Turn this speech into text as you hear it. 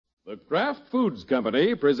The Kraft Foods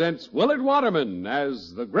Company presents Willard Waterman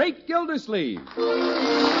as the Great Gildersleeve.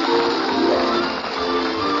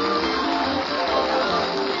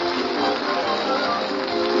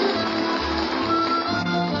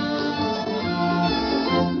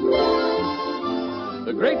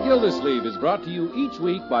 The Great Gildersleeve is brought to you each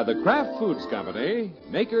week by the Kraft Foods Company,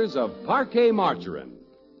 makers of Parquet Margarine.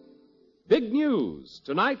 Big news!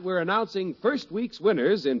 Tonight we're announcing first week's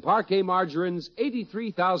winners in Parquet Margarine's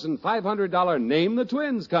 $83,500 Name the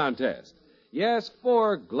Twins contest. Yes,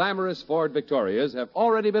 4 glamorous Ford Victorias have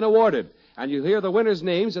already been awarded, and you'll hear the winners'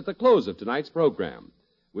 names at the close of tonight's program.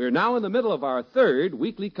 We're now in the middle of our 3rd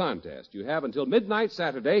weekly contest. You have until midnight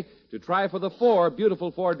Saturday to try for the 4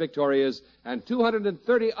 beautiful Ford Victorias and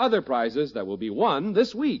 230 other prizes that will be won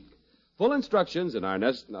this week. Full instructions in our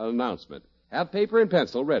next announcement. Have paper and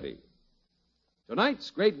pencil ready. Tonight's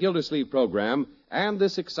Great Gildersleeve program and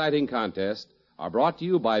this exciting contest are brought to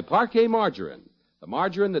you by Parquet Margarine, the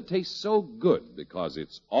margarine that tastes so good because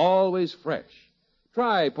it's always fresh.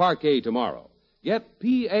 Try Parquet tomorrow. Get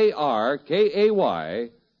Parkay,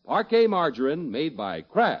 Parquet Margarine made by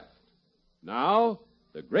Kraft. Now,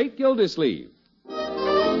 the Great Gildersleeve.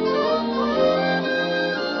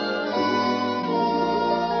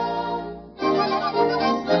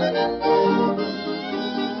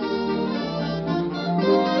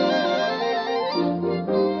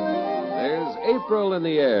 April in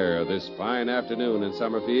the air this fine afternoon in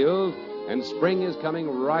Summerfield, and spring is coming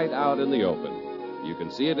right out in the open. You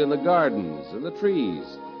can see it in the gardens, in the trees,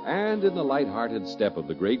 and in the light-hearted step of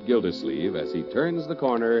the Great Gildersleeve as he turns the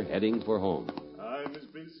corner heading for home. I'm as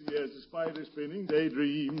busy as a spider spinning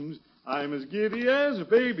daydreams. I'm as giddy as a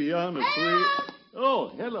baby on a tree.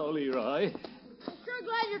 Oh, hello, Leroy. Sure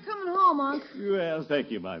glad you're coming home, Unc. Well,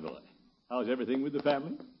 thank you, my boy. How's everything with the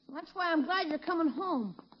family? That's why I'm glad you're coming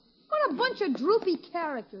home. What a bunch of droopy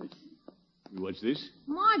characters. What's this?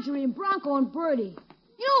 Marjorie and Bronco and Bertie. You know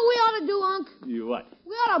what we ought to do, Unc? You what?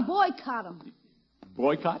 We ought to boycott them.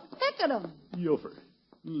 Boycott? Picket them. Yofer.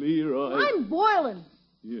 Leroy. I'm boiling.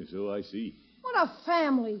 Yeah, so I see. What a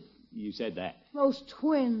family. You said that. Those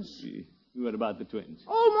twins. What about the twins?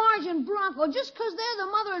 Old Marge and Bronco, just because they're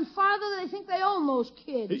the mother and father, they think they own those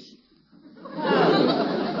kids.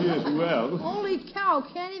 Yes, well. Holy cow,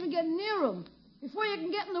 can't even get near them. Before you can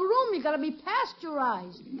get in the room, you got to be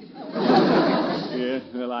pasteurized. Yeah,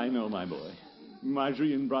 well, I know, my boy.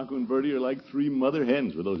 Marjorie and Bronco and Bertie are like 3 mother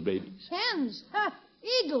hens with those babies. Hens? Ha!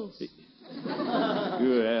 Eagles.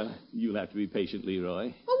 Well, you'll have to be patient,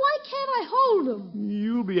 Leroy. But why can't I hold them?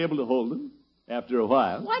 You'll be able to hold them after a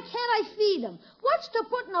while. Why can't I feed them? What's to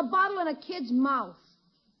put in a bottle in a kid's mouth?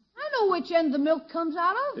 I know which end the milk comes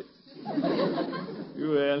out of.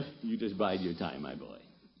 Well, you just bide your time, my boy.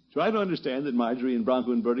 Try to understand that Marjorie and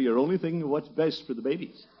Bronco and Bertie are only thinking of what's best for the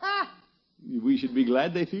babies. Ah! We should be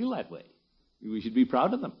glad they feel that way. We should be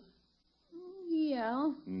proud of them.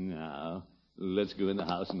 Yeah. Now, let's go in the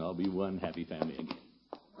house and I'll be one happy family again.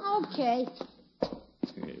 Okay.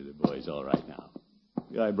 Hey, the boy's all right now.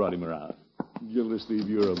 I brought him around. Gildersleeve,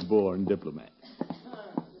 you're a born diplomat.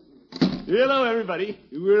 Hello, everybody.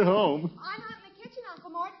 We're home. I'm out in the kitchen, Uncle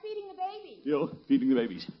Mort, feeding the baby. Yo, feeding the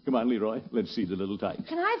babies. Come on, Leroy. Let's see the little tyke.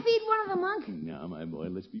 Can I feed one of them, Unc? Now, my boy,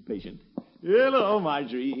 let's be patient. Hello,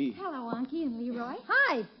 Marjorie. Hello, Unky and Leroy.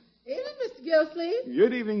 Hi. Evening, Mr. Gildersleeve.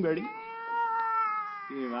 Good evening, Bertie.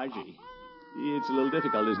 Hey, Marjorie. It's a little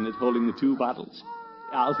difficult, isn't it, holding the 2 bottles?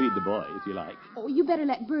 I'll feed the boy, if you like. Oh, you better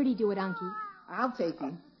let Bertie do it, Unky. I'll take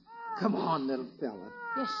him. Come on, little fella.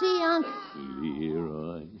 You see, Unc?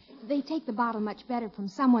 Leroy. They take the bottle much better from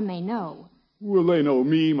someone they know. Well, they know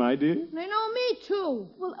me, my dear. They know me, too.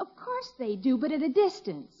 Well, of course they do, but at a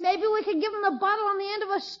distance. Maybe we could give them the bottle on the end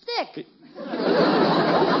of a stick.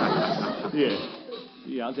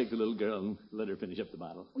 Yeah, I'll take the little girl and let her finish up the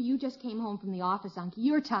bottle. Well, you just came home from the office, Unky.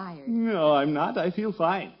 You're tired. No, I'm not. I feel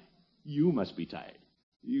fine. You must be tired.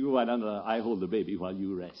 Why don't I hold the baby while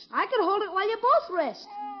you rest? I could hold it while you both rest.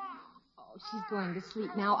 Oh, she's going to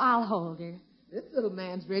sleep now. I'll hold her. This little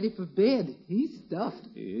man's ready for bed. He's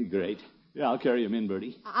stuffed. Great. Yeah, I'll carry him in,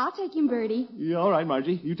 Bertie. I'll take him, Bertie. Yeah, all right,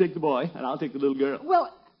 Margie. You take the boy, and I'll take the little girl. Well...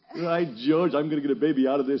 Right, George, I'm going to get a baby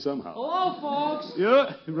out of this somehow. Hello, folks.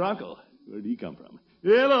 Yeah, Bronco. Where'd he come from?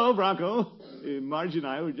 Hello, Bronco. Margie and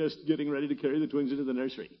I were just getting ready to carry the twins into the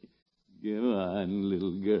nursery. Come on,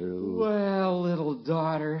 little girl. Well, little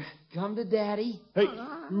daughter, come to Daddy. Hey,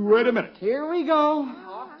 wait a minute. Here we go.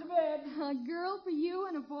 Off to bed. A girl for you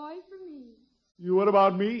and a boy for me. What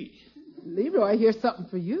about me? Leroy, here's something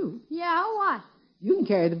for you. Yeah, what? You can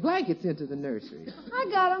carry the blankets into the nursery. I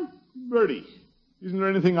got them. Bertie, isn't there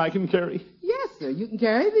anything I can carry? Yes, sir. You can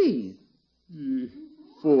carry these.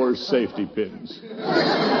 4 safety pins.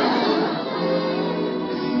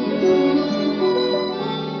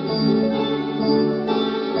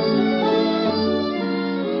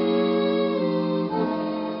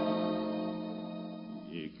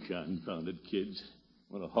 You confounded kids.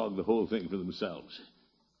 Want to hog the whole thing for themselves.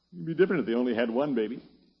 It'd be different if they only had one baby.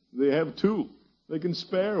 They have 2. They can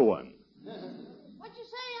spare one. What'd you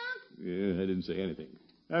say, Unc? Yeah, I didn't say anything.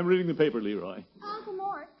 I'm reading the paper, Leroy. Uncle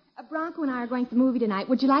Mort, Bronco and I are going to the movie tonight.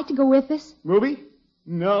 Would you like to go with us? Movie?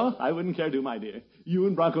 No, I wouldn't care to, my dear. You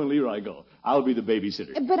and Bronco and Leroy go. I'll be the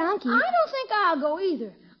babysitter. But, Unky... I don't think I'll go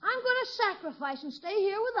either. I'm going to sacrifice and stay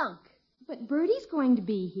here with Unc. But Bertie's going to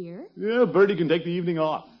be here. Yeah, Bertie can take the evening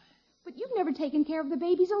off. But you've never taken care of the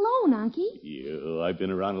babies alone, Unky. Yeah, I've been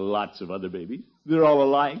around lots of other babies. They're all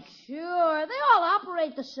alike. Sure, they all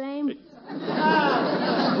operate the same.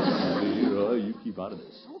 Leroy, you keep out of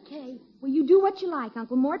this. Okay. Well, you do what you like,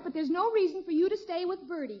 Uncle Mort, but there's no reason for you to stay with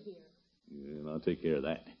Bertie here. Yeah, and I'll take care of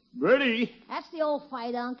that. Bertie! That's the old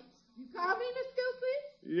fight, Unc. You call me, Miss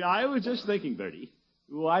Gildersleeve? Yeah, I was just thinking, Bertie.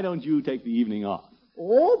 Why don't you take the evening off?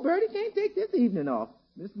 Oh, Bertie can't take this evening off.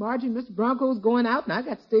 Miss Margie and Mr. Bronco's going out, and I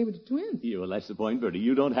got to stay with the twins. Yeah, well, that's the point, Bertie.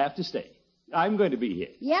 You don't have to stay. I'm going to be here.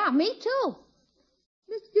 Yeah, me too.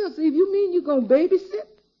 Miss Gildersleeve, you mean you're going to babysit?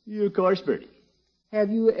 Yeah, of course, Bertie. Have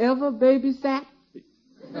you ever babysat?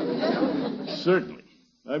 Certainly.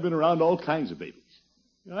 I've been around all kinds of babies.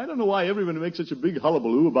 I don't know why everyone makes such a big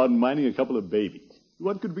hullabaloo about minding a couple of babies.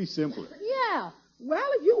 What could be simpler? Yeah. Well,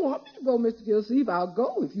 if you want me to go, Mr. Gildersleeve, I'll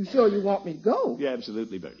go. If you're sure you want me to go. Yeah,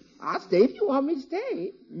 absolutely, Bertie. I'll stay if you want me to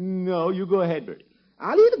stay. No, you go ahead, Bertie.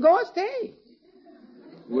 I'll either go or stay.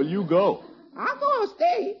 Well, you go. I'll go or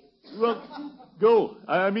stay. Well, go.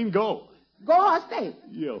 I mean, go. Go or stay.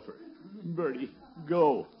 Yelfer. Bertie,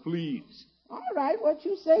 go, please. All right, what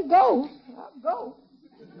you say, go. I'll go.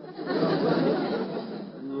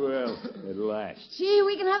 Well, at last. Gee,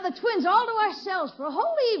 we can have the twins all to ourselves for a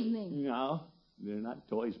whole evening. No, they're not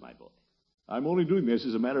toys, my boy. I'm only doing this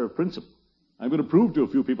as a matter of principle. I'm going to prove to a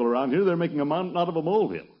few people around here they're making a mountain out of a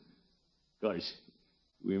molehill. Of course,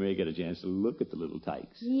 we may get a chance to look at the little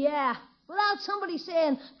tykes. Yeah, without somebody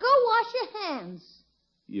saying, go wash your hands.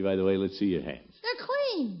 Yeah, by the way, let's see your hands. They're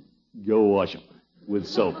clean. Go wash them with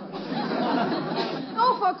soap.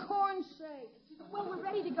 Oh, for corn's sake. Well, we're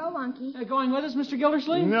ready to go, Unky. Going with us, Mr.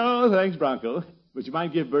 Gildersleeve? No, thanks, Bronco. But you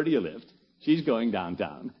might give Bertie a lift. She's going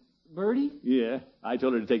downtown. Bertie? Yeah, I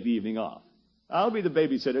told her to take the evening off. I'll be the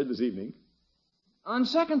babysitter this evening. On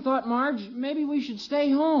second thought, Marge, maybe we should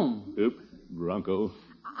stay home. Oop, Bronco.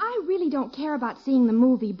 I really don't care about seeing the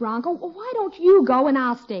movie, Bronco. Why don't you go and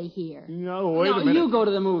I'll stay here? No, wait a minute. You go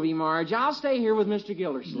to the movie, Marge. I'll stay here with Mr.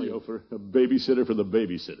 Gildersleeve. For a babysitter for the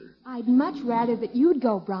babysitter. I'd much rather that you'd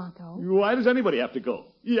go, Bronco. Why does anybody have to go?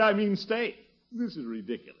 Yeah, I mean stay. This is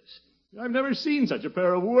ridiculous. I've never seen such a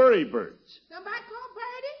pair of worry birds. Somebody call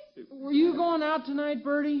Bertie? Were you going out tonight,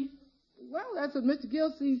 Bertie? Well, that's what Mr.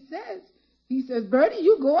 Gildersleeve says. He says, Bertie,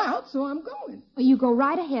 you go out, so I'm going. Well, you go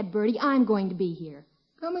right ahead, Bertie. I'm going to be here.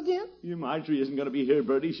 Come again? Yeah, Marjorie isn't going to be here,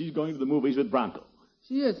 Bertie. She's going to the movies with Bronco.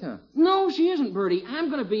 She is, huh? No, she isn't, Bertie.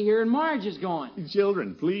 I'm going to be here, and Marge is going.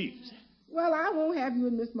 Children, please. Well, I won't have you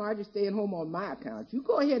and Miss Margie staying home on my account. You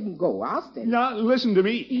go ahead and go. I'll stay. Now, listen to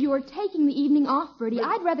me. You're taking the evening off, Bertie.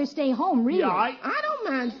 I'd rather stay home, really. Yeah, I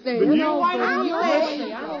don't mind staying. But No, why don't I'll we all stay.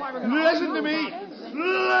 stay? I don't know why we're going to Listen to me.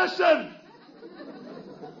 Listen.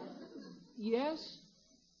 Yes?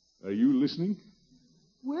 Are you listening?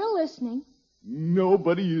 We're listening.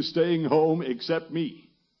 Nobody is staying home except me.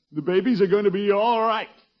 The babies are going to be all right.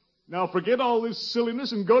 Now forget all this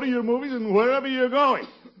silliness and go to your movies and wherever you're going.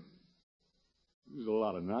 There's a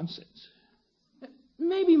lot of nonsense.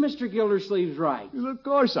 Maybe Mr. Gildersleeve's right. Well, of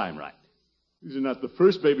course I'm right. These are not the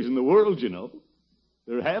first babies in the world, you know.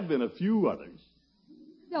 There have been a few others.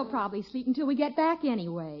 They'll probably sleep until we get back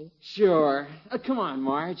anyway. Sure. Come on,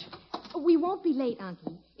 Marge. We won't be late,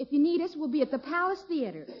 Unky. If you need us, we'll be at the Palace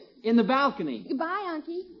Theater. In the balcony. Goodbye,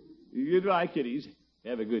 Unky. Goodbye, kiddies.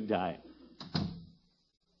 Have a good time.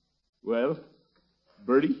 Well,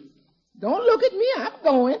 Bertie? Don't look at me. I'm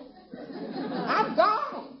going. I'm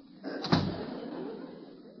gone.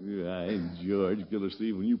 And George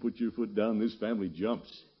Gildersleeve, when you put your foot down, this family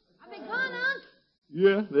jumps. Are they gone, Unc?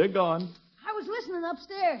 Yeah, they're gone. I was listening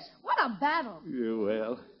upstairs. What a battle. Yeah,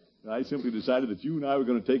 well, I simply decided that you and I were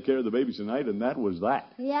going to take care of the babies tonight, and that was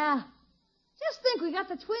that. Yeah. Just think, we got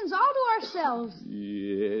the twins all to ourselves.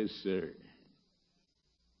 Yes, sir.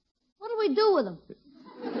 What do we do with them?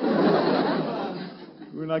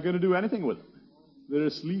 We're not going to do anything with them. They're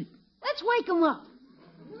asleep. Let's wake them up.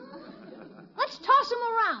 Let's toss them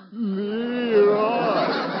around. Leroy!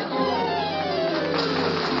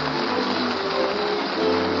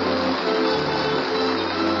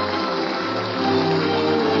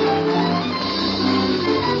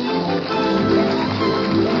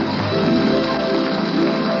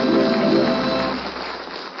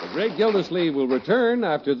 great Gildersleeve will return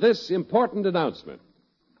after this important announcement.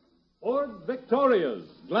 Ford Victorias.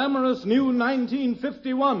 Glamorous new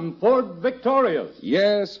 1951 Ford Victorias.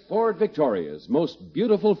 Yes, Ford Victorias, most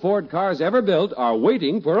beautiful Ford cars ever built, are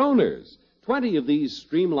waiting for owners. 20 of these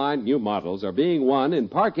streamlined new models are being won in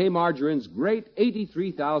Parquet Margarine's great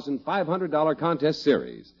 $83,500 contest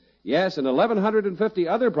series. Yes, and 1,150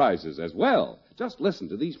 other prizes as well. Just listen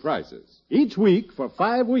to these prizes. Each week for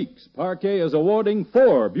 5 weeks, Parquet is awarding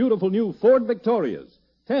 4 beautiful new Ford Victorias,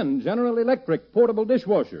 10 General Electric portable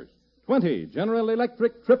dishwashers, 20 General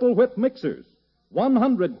Electric triple whip mixers,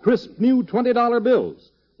 100 crisp new $20 bills,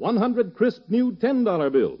 100 crisp new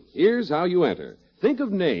 $10 bills. Here's how you enter. Think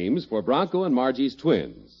of names for Bronco and Margie's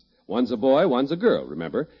twins. One's a boy, one's a girl,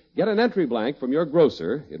 remember. Get an entry blank from your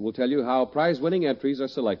grocer. It will tell you how prize-winning entries are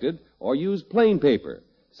selected, or use plain paper.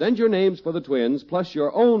 Send your names for the twins, plus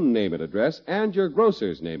your own name and address, and your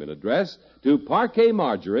grocer's name and address, to Parquet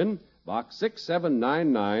Margarine, Box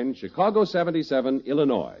 6799, Chicago 77,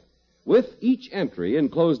 Illinois. With each entry,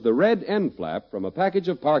 enclose the red end flap from a package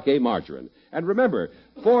of Parquet Margarine. And remember,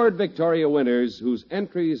 Ford Victoria winners whose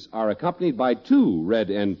entries are accompanied by 2 red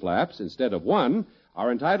end flaps instead of 1 are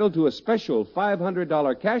entitled to a special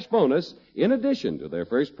 $500 cash bonus in addition to their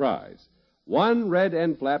first prize. 1 red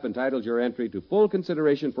end flap entitles your entry to full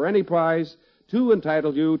consideration for any prize. 2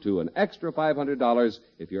 entitle you to an extra $500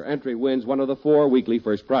 if your entry wins one of the 4 weekly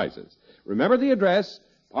first prizes. Remember the address,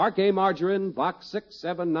 Parquet Margarine, Box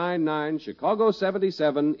 6799, Chicago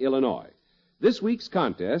 77, Illinois. This week's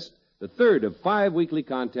contest, the third of 5 weekly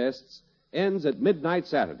contests, ends at midnight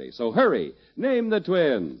Saturday. So hurry, name the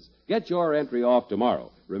twins. Get your entry off tomorrow.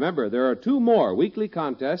 Remember, there are 2 more weekly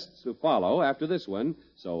contests to follow after this one,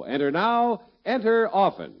 so enter now, enter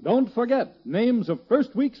often. Don't forget, names of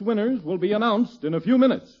first week's winners will be announced in a few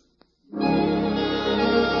minutes.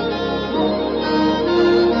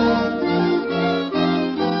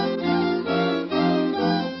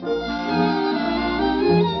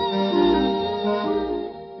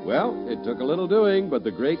 Well, it took a little doing, but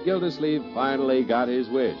the great Gildersleeve finally got his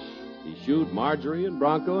wish. He shooed Marjorie and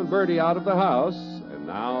Bronco and Bertie out of the house, and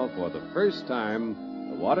now, for the first time,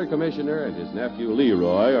 the water commissioner and his nephew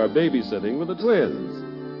Leroy are babysitting with the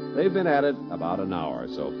twins. They've been at it about an hour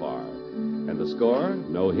so far. And the score?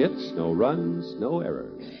 No hits, no runs, no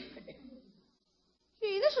errors.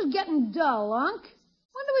 Gee, this is getting dull, Unc.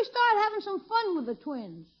 When do we start having some fun with the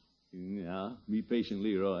twins? Yeah, be patient,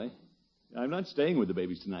 Leroy. I'm not staying with the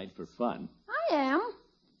babies tonight for fun. I am.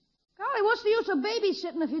 Golly, what's the use of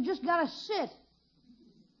babysitting if you just gotta sit?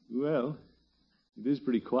 Well, it is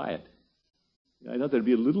pretty quiet. I thought there'd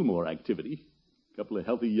be a little more activity. A couple of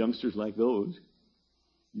healthy youngsters like those.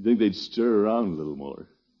 You'd think they'd stir around a little more.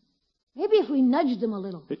 Maybe if we nudged them a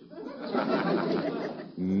little.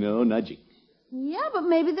 No nudging. Yeah, but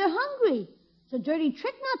maybe they're hungry. It's a dirty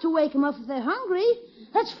trick not to wake them up if they're hungry.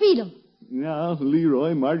 Let's feed them. Now,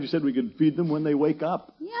 Leroy, Margie said we could feed them when they wake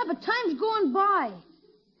up. Yeah, but time's going by.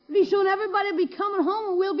 Pretty soon everybody will be coming home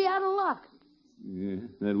and we'll be out of luck. Yeah,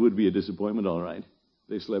 that would be a disappointment, all right.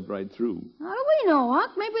 They slept right through. How do we know,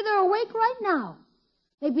 Unc? Maybe they're awake right now.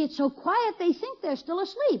 Maybe it's so quiet they think they're still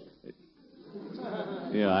asleep.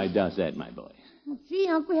 Yeah, I doubt that, my boy. Well, gee,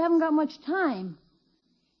 Unc, we haven't got much time.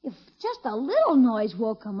 If just a little noise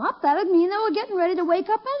woke them up, that'd mean they were getting ready to wake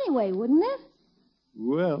up anyway, wouldn't it?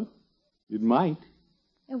 Well, it might.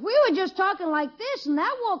 If we were just talking like this and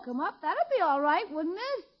that woke them up, that'd be all right, wouldn't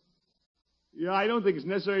it? Yeah, I don't think it's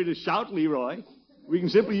necessary to shout, Leroy. We can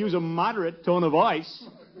simply use a moderate tone of voice.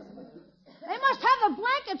 They must have the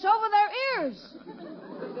blankets over their ears.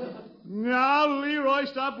 Now, Leroy,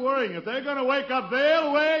 stop worrying. If they're going to wake up,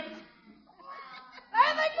 they'll wake.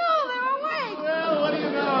 There they go. They're awake. Well, what do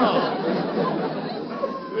you know?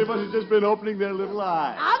 They must have just been opening their little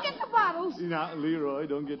eyes. I'll get the bottles. Now, Leroy,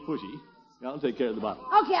 don't get pushy. I'll take care of the bottle.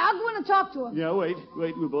 Okay, I'll go in and talk to them. Yeah, wait.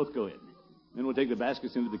 We'll both go in. Then we'll take the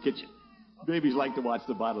baskets into the kitchen. Babies like to watch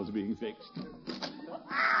the bottles being fixed.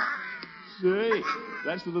 Say,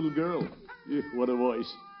 that's the little girl. What a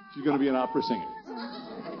voice. She's going to be an opera singer.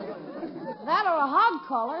 That or a hog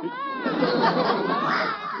caller.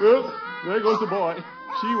 Oops, there goes the boy.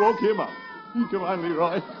 She woke him up. Come on,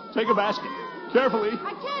 Leroy. Take a basket. Carefully.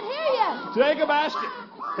 I can't hear you. Take a basket.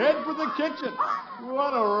 Head for the kitchen.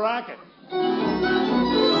 What a racket.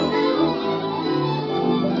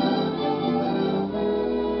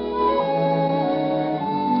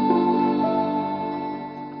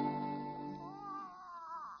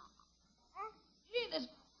 Gee, this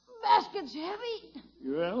basket's heavy.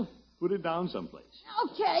 Well, put it down someplace.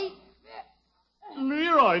 Okay.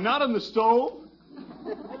 Leroy, not on the stove.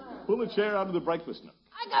 Pull a chair out of the breakfast nook.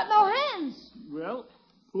 I got no hands. Well,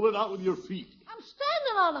 Pull it out with your feet. I'm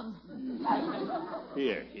standing on them.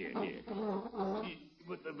 Here.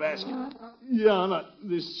 Put the basket. Yeah, on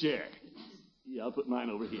this chair. Yeah, I'll put mine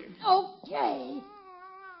over here. Okay.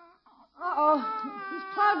 Uh-oh. He's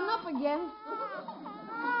clouding up again.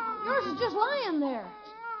 Yours is just lying there.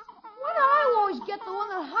 Why do I always get the one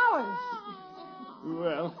that hollers?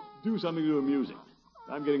 Well, do something to amuse him.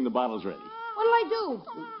 I'm getting the bottles ready. What'll I do?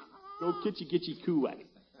 Go kitchy coo at him.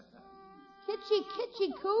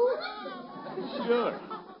 Kitchy coo? Sure.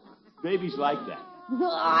 Babies like that.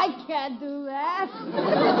 I can't do that.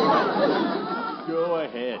 Go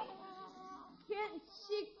ahead.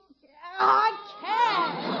 I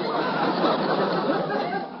can't.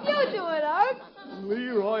 You do it, Art.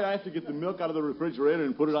 Leroy, I have to get the milk out of the refrigerator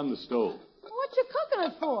and put it on the stove. What you cooking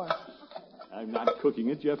it for? I'm not cooking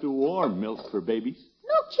it. You have to warm milk for babies.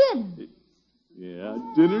 No kidding. Yeah,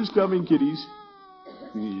 dinner's coming, kiddies.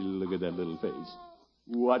 Look at that little face.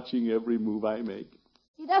 Watching every move I make.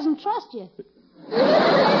 He doesn't trust you. He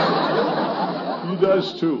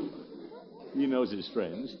does, too. He knows his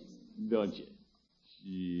friends, don't you?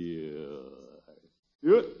 Sure.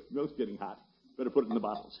 Good. Milk's getting hot. Better put it in the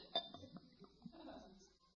bottles.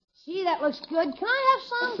 Gee, that looks good. Can I have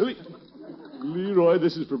some? Leroy,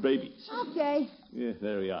 this is for babies. Okay. Yeah,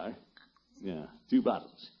 there we are. Yeah, 2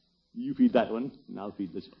 bottles. You feed that one, and I'll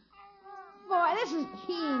feed this one. Boy, this is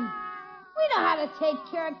keen. We know how to take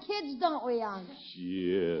care of kids, don't we, Unc?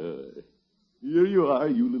 Sure. Here you are,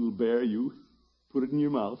 you little bear, you. Put it in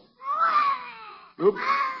your mouth. Oops.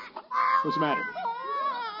 What's the matter?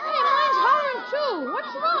 Hey, mine's hollering, too.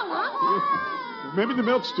 What's wrong, Unc? Maybe the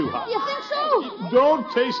milk's too hot. You think so?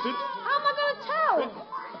 Don't taste it. How am I going to tell?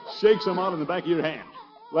 Shake some out in the back of your hand.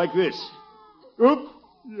 Like this. Oop!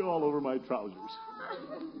 You're all over my trousers.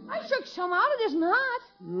 I shook some out. It isn't hot.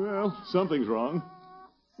 Well, something's wrong.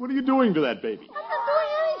 What are you doing to that baby? I'm not doing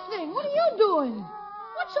anything. What are you doing?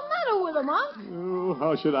 What's the matter with him, Unc? Oh,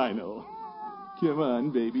 how should I know? Come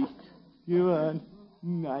on, baby. Come on.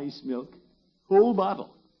 Nice milk. Whole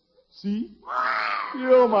bottle. See?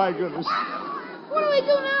 Oh, my goodness. What do we do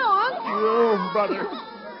now, Unc? Oh, brother.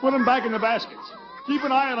 Put him back in the baskets. Keep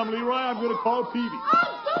an eye on him, Leroy. I'm going to call Peavy.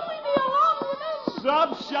 Unc, don't leave me alone with him.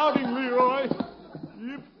 Stop shouting, Leroy.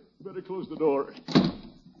 Yep. Better close the door.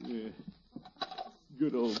 Yeah.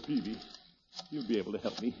 Good old Peavy. He'll be able to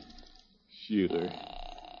help me. Sure.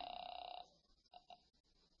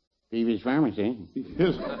 Peavy's Pharmacy.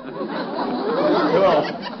 Hello,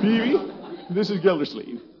 Peavy. This is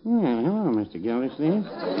Gildersleeve. Hello, Mr. Gildersleeve.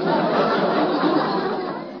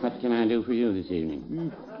 What can I do for you this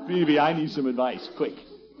evening? Peavy, I need some advice, quick.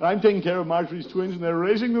 I'm taking care of Marjorie's twins, and they're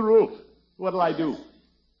raising the roof. What'll I do?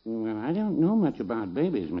 Well, I don't know much about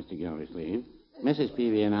babies, Mr. Gildersleeve. Mrs.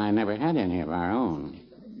 Peavy and I never had any of our own.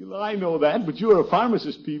 Well, I know that, but you're a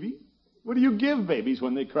pharmacist, Peavy. What do you give babies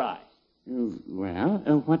when they cry?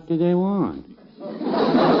 Well, what do they want?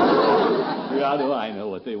 How do I know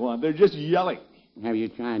what they want? They're just yelling. Have you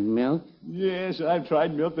tried milk? Yes, I've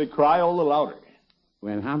tried milk. They cry all the louder.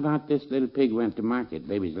 Well, how about this little pig went to market?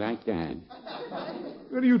 Babies like that.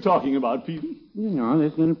 What are you talking about, Peavy? You know,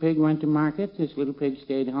 this little pig went to market. This little pig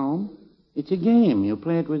stayed home. It's a game. You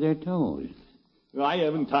play it with their toes. I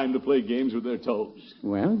haven't time to play games with their toes.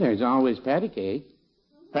 Well, there's always patty cake.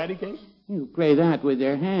 Patty cake? You play that with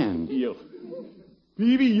their hands.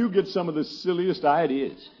 Peavy, you get some of the silliest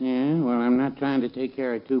ideas. Yeah, well, I'm not trying to take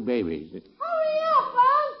care of 2 babies. Hurry up,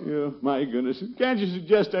 Unc. Oh, my goodness. Can't you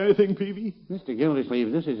suggest anything, Peavy? Mr.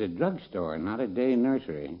 Gildersleeve, this is a drugstore, not a day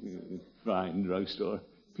nursery. Fine drugstore.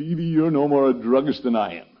 Peavy, you're no more a druggist than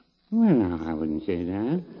I am. Well, no, I wouldn't say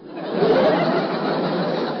that.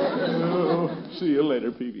 See you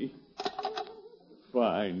later, Peavy.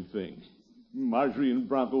 Fine thing. Marjorie and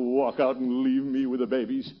Bronco walk out and leave me with the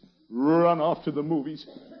babies. Run off to the movies.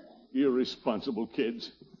 Irresponsible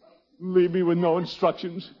kids. Leave me with no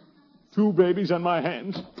instructions. 2 babies on my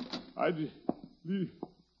hands.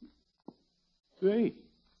 Say,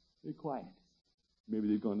 they're quiet. Maybe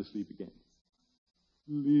they've gone to sleep again.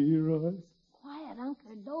 Leroy. Quiet, Unc.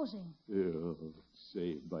 They're dozing. Oh,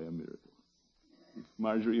 saved by a miracle. If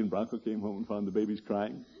Marjorie and Bronco came home and found the babies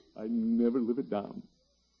crying, I'd never live it down.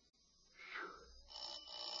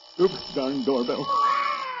 Oops, darn doorbell.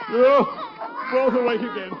 Oh, both awake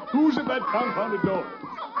again. Who's at that confounded door?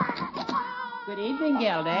 Good evening,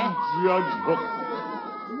 Gildy. Judge Hook.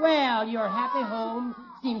 Well, your happy home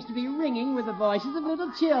seems to be ringing with the voices of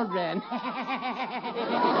little children.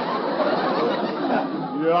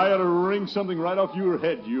 Yeah, I ought to wring something right off your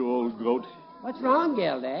head, you old goat. What's wrong,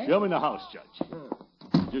 Gildy? Come in the house, Judge.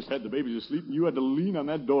 You just had the babies asleep, and you had to lean on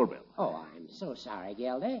that doorbell. Oh, I'm so sorry,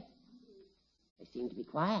 Gildy. They seem to be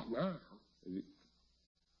quiet now.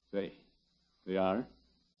 Say, they are.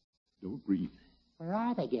 Don't breathe. Where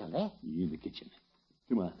are they, Gildy? In the kitchen.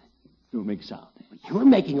 Come on. Don't make a sound. But you're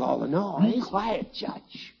making all the noise. Be quiet,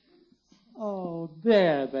 Judge. Oh,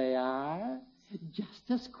 there they are. Just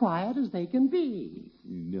as quiet as they can be.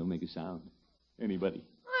 They'll make a sound. Anybody.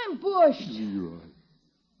 I'm bushed. Leroy.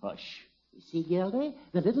 Hush. You see, Gildy,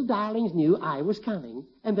 the little darlings knew I was coming,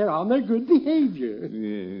 and they're on their good behavior.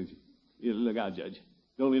 Yes. Yeah, look out, Judge.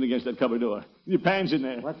 Don't lean against that cupboard door. Your pan's in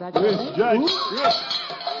there. What's that? Yes, Judge. Yes.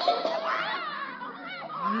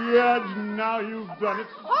 Judge, now you've done it.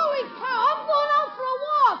 Holy cow, I'm going out for a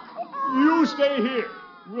walk. You stay here.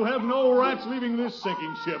 We'll have no rats leaving this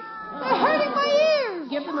sinking ship. They're hurting my ears.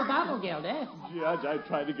 Give them a bottle, Gildy. Judge, I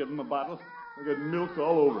tried to give him a bottle. I got milk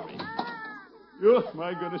all over me. Oh,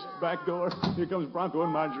 my goodness, back door. Here comes Bronco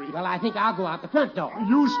and Marjorie. Well, I think I'll go out the front door.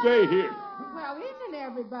 You stay here. Well, isn't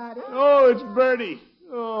everybody? Oh, it's Bertie.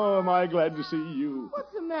 Oh, am I glad to see you.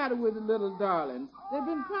 What's the matter with the little darling? They've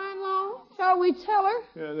been crying long? Shall we tell her?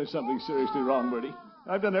 Yeah, there's something seriously wrong, Bertie.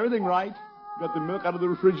 I've done everything right. Got the milk out of the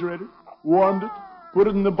refrigerator, warmed it, put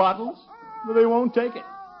it in the bottles, but they won't take it.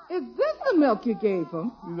 Is this the milk you gave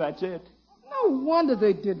them? That's it. No wonder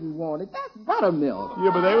they didn't want it. That's buttermilk.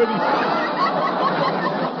 Yeah, but they would eat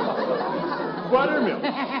buttermilk.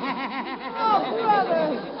 Oh,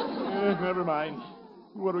 brother. Never mind.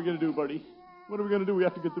 What are we going to do, Bertie? What are we going to do? We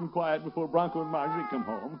have to get them quiet before Bronco and Marjorie come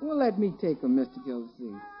home. Well, let me take them, Mr.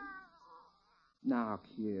 Gildersleeve. Now,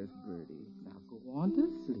 here's Bertie. Now go on to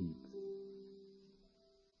sleep.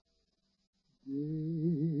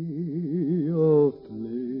 Day of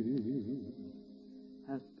play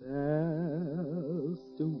has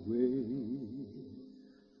passed away.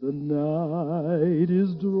 The night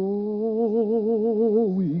is drawing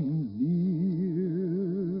near.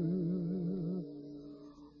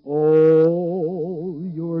 All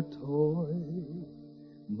your toys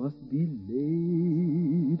must be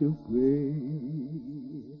laid away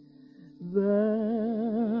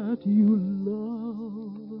that you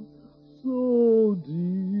love so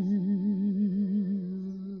dear.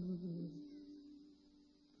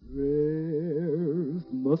 Prayers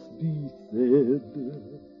must be said,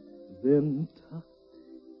 then tucked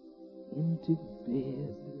into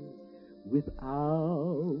bed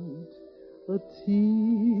without a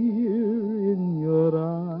tear in your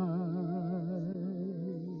eye.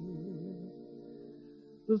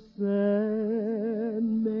 The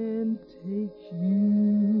Sandman takes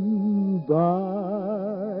you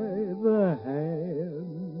by the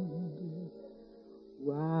hand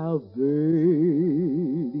while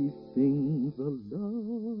Birdie sings a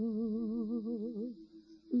lullaby.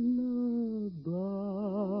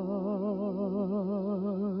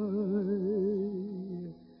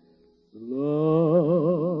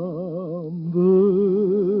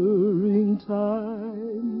 Slumbering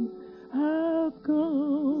time hath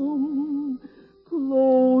come.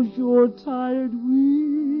 Close your tired,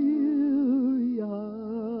 weary eyes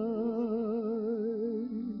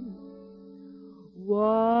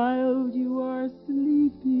while you are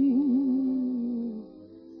sleeping,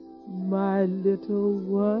 my little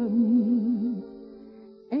one.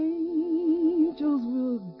 Angels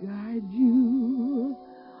will guide you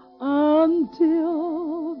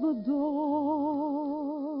until the dawn.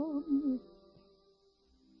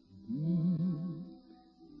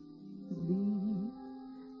 Sleep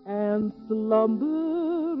and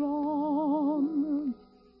slumber on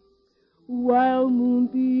while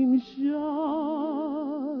moonbeams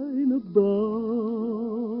shine above.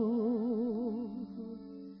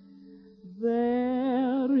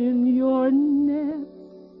 There in your nest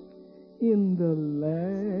in the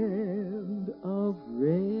land of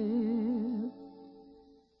rest,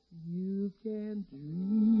 you can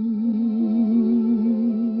dream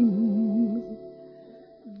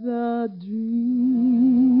the dream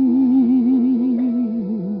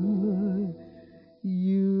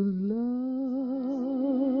you love.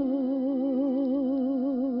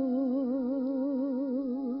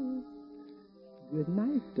 Good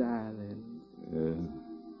night, darling.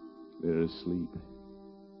 They're asleep.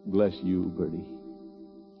 Bless you, Bertie.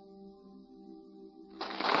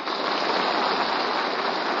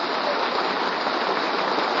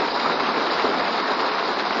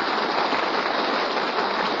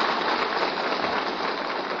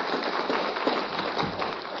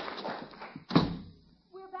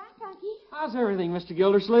 We're back, Unky. How's everything, Mr.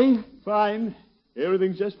 Gildersleeve? Fine.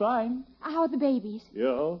 Everything's just fine. How are the babies?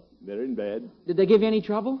 Yeah, they're in bed. Did they give you any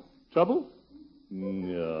trouble? Trouble?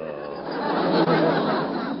 No.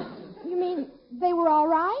 You mean they were all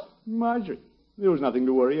right? Marjorie, there was nothing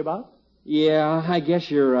to worry about. Yeah, I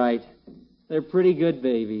guess you're right. They're pretty good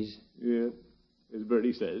babies. Yeah, as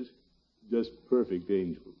Bertie says, just perfect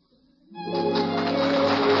angels. The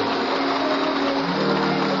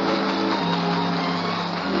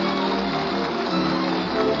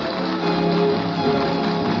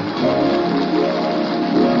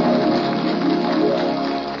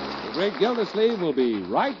great Gildersleeve will be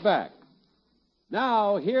right back.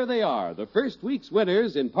 Now, here they are, the first week's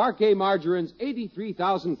winners in Parquet Margarine's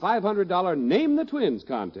 $83,500 Name the Twins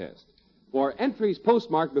contest. For entries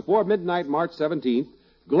postmarked before midnight, March 17th,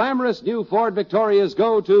 glamorous new Ford Victorias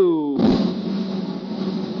go to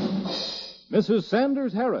Mrs.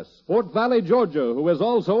 Sanders Harris, Fort Valley, Georgia, who is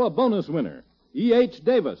also a bonus winner. E.H.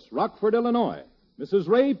 Davis, Rockford, Illinois. Mrs.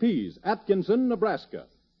 Ray Pease, Atkinson, Nebraska.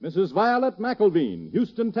 Mrs. Violet McElveen,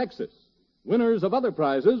 Houston, Texas. Winners of other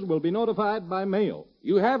prizes will be notified by mail.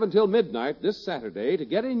 You have until midnight this Saturday to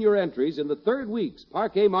get in your entries in the third week's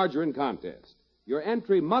Parquet Margarine contest. Your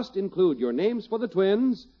entry must include your names for the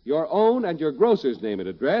twins, your own and your grocer's name and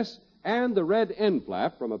address, and the red end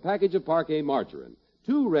flap from a package of Parquet Margarine.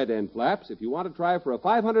 2 red end flaps if you want to try for a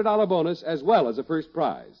 $500 bonus as well as a first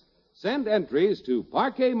prize. Send entries to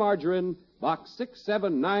Parquet Margarine, Box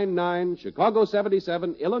 6799, Chicago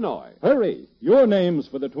 77, Illinois. Hurry! Your names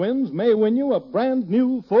for the twins may win you a brand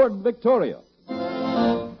new Ford Victoria.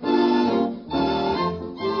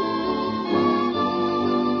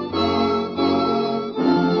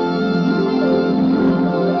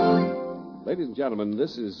 Ladies and gentlemen,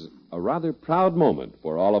 this is a rather proud moment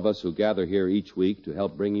for all of us who gather here each week to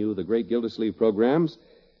help bring you the great Gildersleeve programs.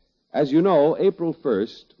 As you know, April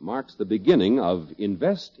 1st marks the beginning of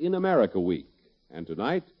Invest in America Week. And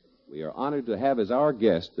tonight, we are honored to have as our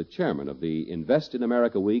guest the chairman of the Invest in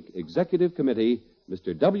America Week Executive Committee,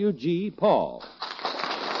 Mr. W.G. Paul.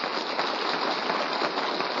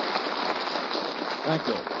 Thank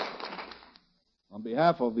you. On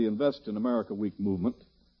behalf of the Invest in America Week movement,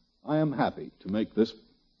 I am happy to make this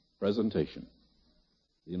presentation.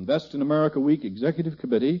 The Invest in America Week Executive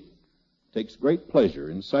Committee takes great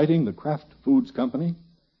pleasure in citing the Kraft Foods Company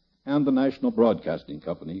and the National Broadcasting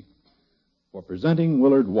Company for presenting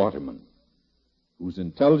Willard Waterman, whose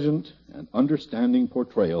intelligent and understanding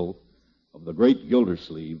portrayal of the great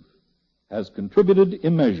Gildersleeve has contributed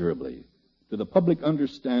immeasurably to the public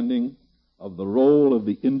understanding of the role of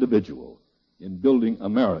the individual in building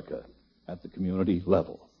America at the community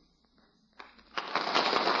level.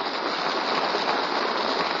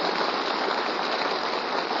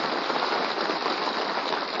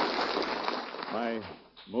 My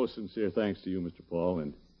most sincere thanks to you, Mr. Paul,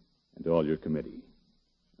 and to all your committee.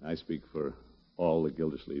 I speak for all the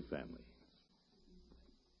Gildersleeve family.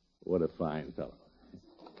 What a fine fellow.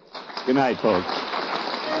 Good night, folks.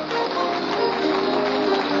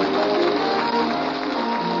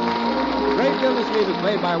 Great Gildersleeve is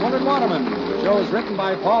played by Willard Waterman. The show is written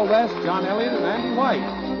by Paul West, John Elliott, and Andy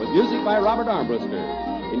White, with music by Robert Armbruster.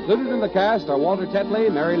 Included in the cast are Walter Tetley,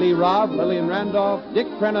 Mary Lee Robb, Lillian Randolph, Dick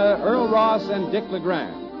Crenna, Earl Ross, and Dick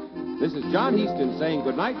LeGrand. This is John Heaston saying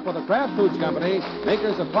goodnight for the Kraft Foods Company,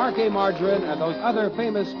 makers of Parquet Margarine and those other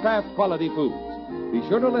famous Kraft quality foods. Be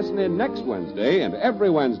sure to listen in next Wednesday and every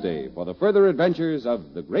Wednesday for the further adventures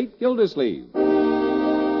of the great Gildersleeve.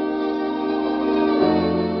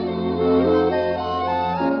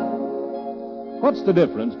 What's the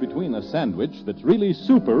difference between a sandwich that's really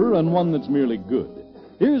super and one that's merely good?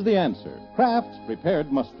 Here's the answer. Kraft's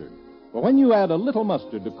prepared mustard. For when you add a little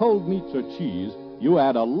mustard to cold meats or cheese, you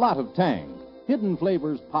add a lot of tang. Hidden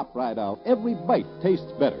flavors pop right out. Every bite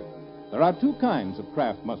tastes better. There are 2 kinds of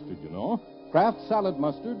Kraft mustard, you know. Kraft salad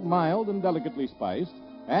mustard, mild and delicately spiced,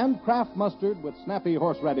 and Kraft mustard with snappy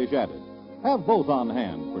horseradish added. Have both on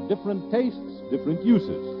hand for different tastes, different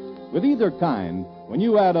uses. With either kind, when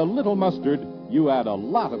you add a little mustard, you add a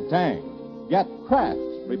lot of tang. Get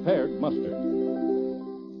Kraft's prepared mustard.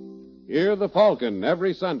 Hear the Falcon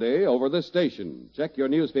every Sunday over this station. Check your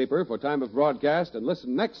newspaper for time of broadcast and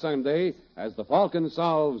listen next Sunday as the Falcon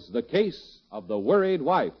solves the case of the worried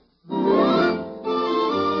wife.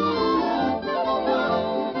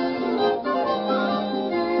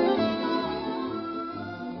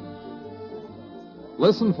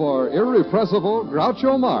 Listen for Irrepressible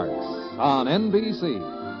Groucho Marx on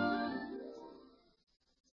NBC.